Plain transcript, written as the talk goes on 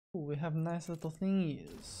Ooh, we have nice little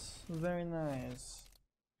thingies. Very nice.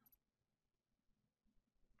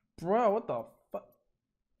 Bro, what the fuck?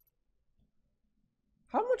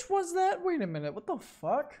 How much was that? Wait a minute, what the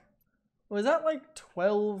fuck? Was that like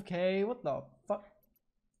 12K? What the fuck?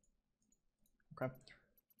 Okay.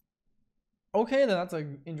 Okay, then that's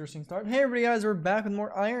an interesting start. Hey everybody guys, we're back with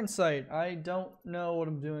more Ironsight. I don't know what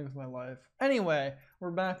I'm doing with my life. Anyway,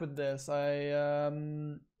 we're back with this.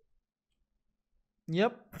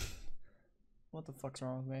 Yep. What the fuck's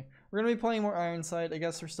wrong with me? We're gonna be playing more Ironsight. I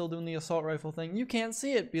guess we're still doing the assault rifle thing. You can't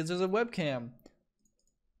see it because there's a webcam.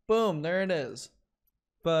 Boom, there it is.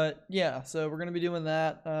 But yeah, so we're gonna be doing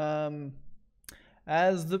that.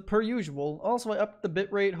 As per usual. Also, I upped the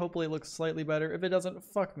bitrate. Hopefully it looks slightly better. If it doesn't,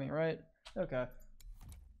 fuck me, right? Okay.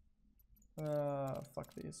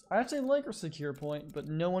 Fuck these. I actually like our secure point, but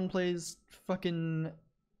no one plays fucking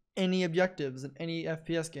any objectives in any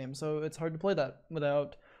FPS game, so it's hard to play that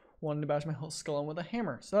without wanting to bash my whole skull in with a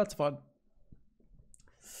hammer. So that's fun.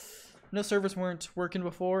 No servers weren't working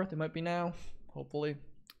before. They might be now. Hopefully.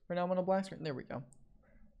 Right now I'm on a black screen. There we go.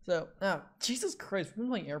 So, now, Jesus Christ, we've been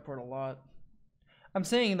playing Airport a lot. I'm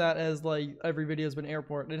saying that as like every video has been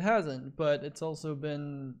Airport. It hasn't, but it's also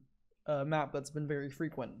been a map that's been very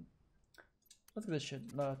frequent. Let's get this shit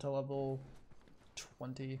to level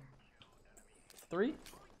 23?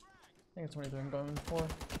 I think it's 23 I'm going for.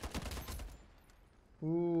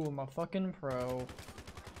 Ooh, I'm a fucking pro.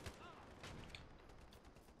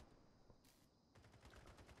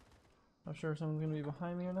 Not sure if someone's gonna be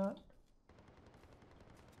behind me or not.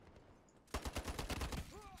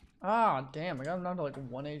 Ah, damn, I got him down to like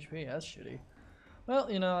 1 HP. That's shitty.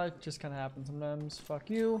 Well, you know, it just kind of happens sometimes. Fuck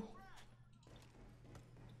you.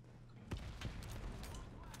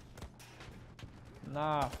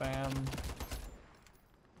 Nah, fam.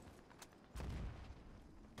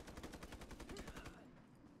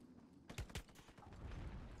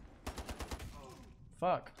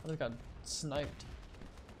 Fuck, I just got sniped.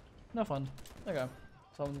 No fun. Okay.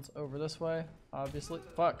 Someone's over this way, obviously.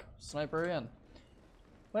 Fuck, sniper again.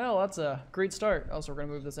 Well, that's a great start. Also, we're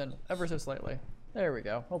gonna move this in ever so slightly. There we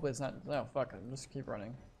go. Hopefully it's not. No, fuck it. Just keep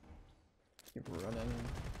running. Keep running.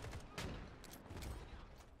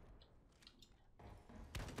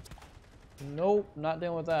 Nope, not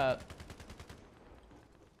dealing with that.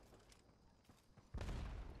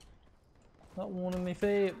 Not one of me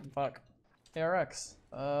fate. Fuck. ARX.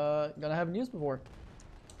 Gonna have news before.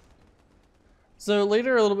 So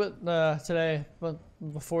later a little bit today, but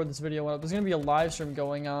before this video went up, there's going to be a live stream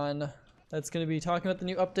going on that's going to be talking about the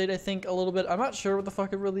new update, I think, a little bit. I'm not sure what the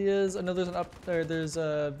fuck it really is. I know there's there's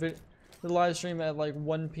a live stream at like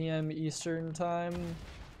 1 p.m. Eastern time.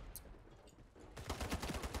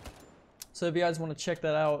 So if you guys want to check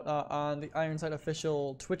that out on the Ironsight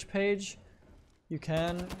official Twitch page, you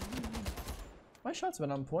can. My shot's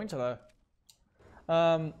been on point today.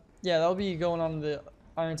 Yeah, that'll be going on the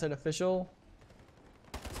Ironsight official.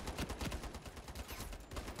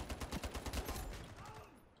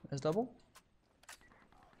 Is double?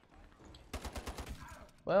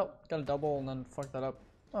 Well, got a double and then fucked that up.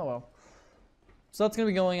 Oh well. So that's gonna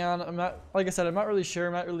be going on. I'm not, like I said, I'm not really sure.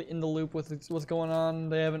 I'm not really in the loop with what's going on.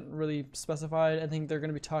 They haven't really specified. I think they're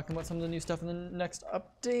gonna be talking about some of the new stuff in the next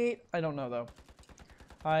update. I don't know though.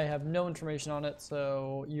 I have no information on it,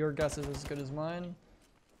 so your guess is as good as mine.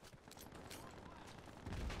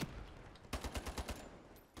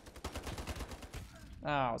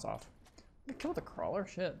 Ah, I was off. I killed the crawler?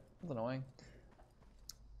 Shit, that's annoying.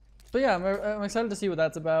 But yeah, I'm excited to see what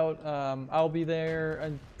that's about. I'll be there.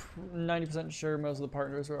 I'm 90% sure most of the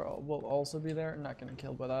partners will also be there. I'm not getting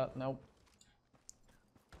killed by that. Nope.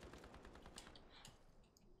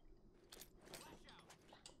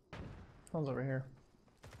 Someone's over here.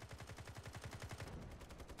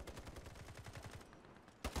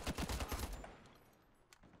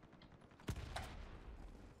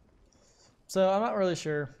 So I'm not really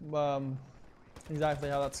sure exactly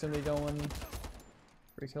how that's gonna be going.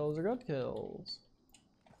 Free kills or good kills?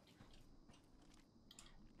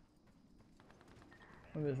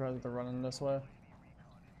 Maybe it's rather than running this way.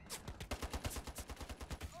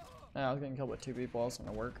 Yeah, I was getting killed by 2 people. That's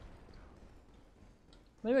gonna work.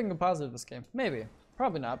 Maybe I can go positive this game. Maybe.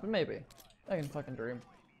 Probably not, but maybe. I can fucking dream.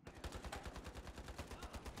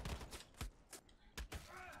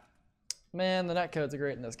 Man, the netcodes are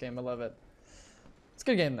great in this game. I love it. It's a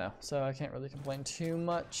good game though, so I can't really complain too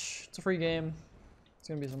much. It's a free game. There's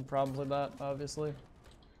gonna be some problems with that, obviously.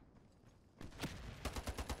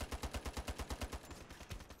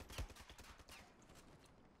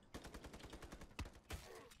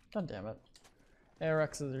 God damn it.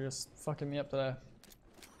 ARXs are just fucking me up today.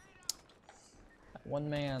 I One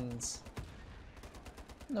man's.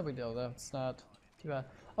 No big deal though. It's not too bad.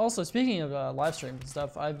 Also, speaking of live streams and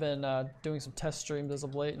stuff, I've been doing some test streams as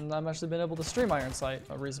of late, and I've actually been able to stream Ironsight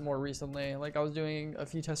more recently. Like, I was doing a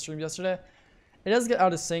few test streams yesterday. It does get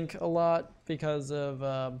out of sync a lot because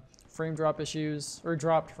of frame drop issues, or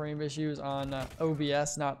dropped frame issues on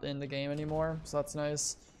OBS, not in the game anymore, so that's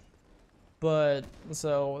nice. But,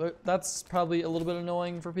 so, that's probably a little bit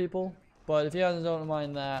annoying for people. But if you guys don't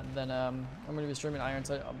mind that, then I'm going to be streaming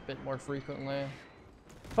Ironsight a bit more frequently.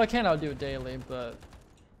 If I can, I'll do it daily, but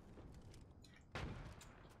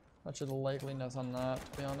much of the likeliness on that,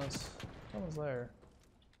 to be honest. Someone's there.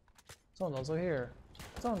 Someone's also here.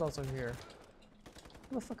 Someone's also here.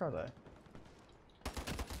 Where the fuck are they?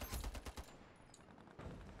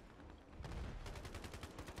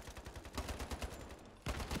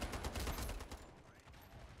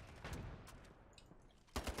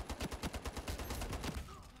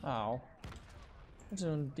 Ow. I'm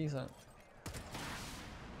doing decent.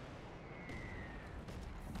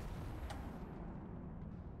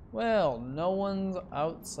 Well, no one's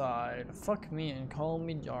outside. Fuck me and call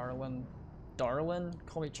me Darlin. Darlin?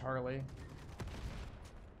 Call me Charlie.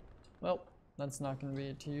 Well, that's not gonna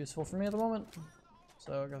be too useful for me at the moment.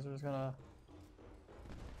 So I guess we're just gonna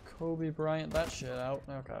Kobe Bryant that shit out.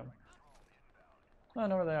 Okay. I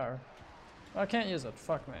know where they are. I can't use it.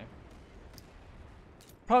 Fuck me.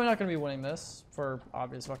 Probably not gonna be winning this for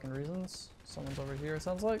obvious fucking reasons. Someone's over here, it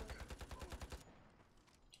sounds like.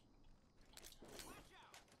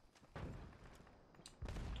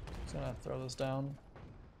 Just gonna throw this down.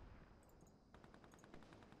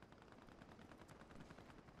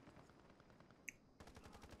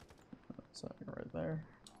 So right there.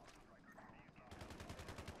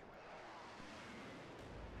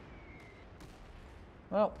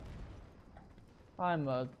 Well, I'm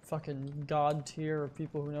a fucking god tier of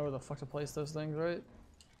people who know where the fuck to place those things, right?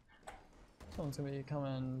 Someone's gonna be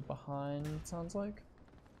coming behind, it sounds like.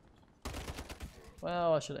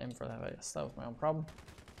 Well, I should aim for that, I guess. That was my own problem.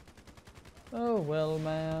 Oh, well,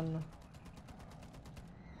 man.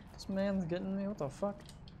 This man's getting me, what the fuck?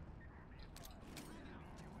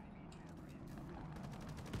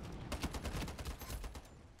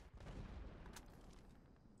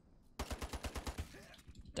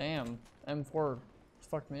 Damn, M4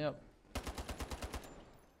 fucked me up.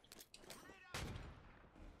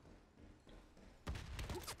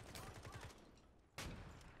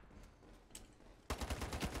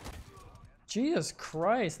 Jesus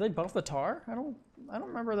Christ, they buffed the tar? I don't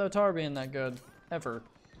remember the tar being that good ever.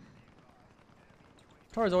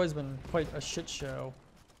 Tar's always been quite a shit show.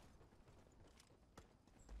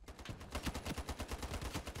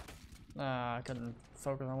 Ah, I couldn't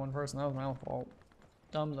focus on one person. That was my own fault.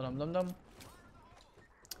 Dum dum dum dum.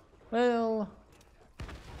 Well,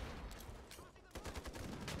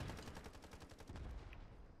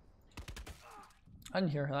 I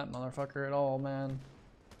didn't hear that motherfucker at all, man.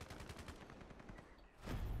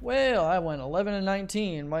 Well, I went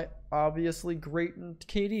 11-19, my obviously great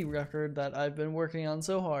KD record that I've been working on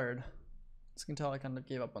so hard. As you can tell, I kind of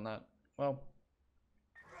gave up on that. Well,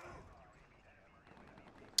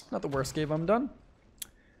 not the worst game I'm done.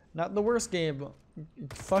 Not the worst game.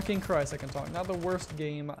 Fucking Christ, I can talk. Not the worst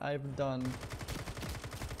game I've done.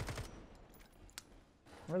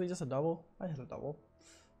 Really, just a double? I hit a double.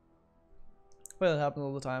 Well, it happens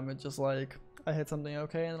all the time. It's just like, I hit something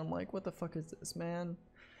okay, and I'm like, what the fuck is this, man?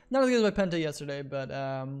 Not as good as my Penta yesterday, but,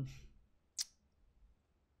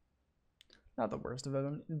 not the worst I've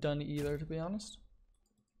ever done either, to be honest.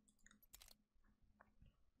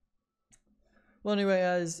 Well, anyway,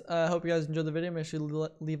 guys, I hope you guys enjoyed the video. Make sure you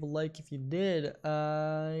leave a like if you did.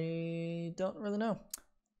 I don't really know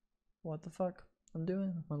what the fuck I'm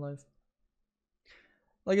doing with my life.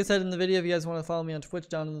 Like I said in the video, if you guys want to follow me on Twitch,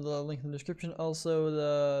 down in the link in the description.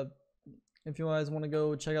 Also, if you guys want to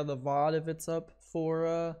go check out the VOD if it's up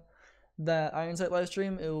for that Ironsight live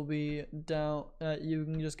stream, it will be down. You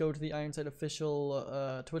can just go to the Ironsight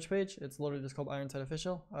official Twitch page. It's literally just called Ironsight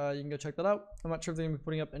official. You can go check that out. I'm not sure if they're gonna be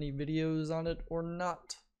putting up any videos on it or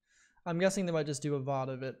not. I'm guessing they might just do a VOD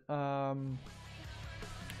of it.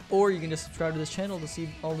 Or you can just subscribe to this channel to see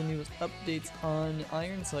all the newest updates on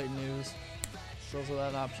Ironsight news. There's also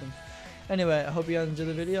that option. Anyway, I hope you guys enjoyed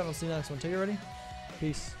the video, and I'll see you in the next one. Take it ready.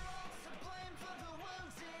 Peace.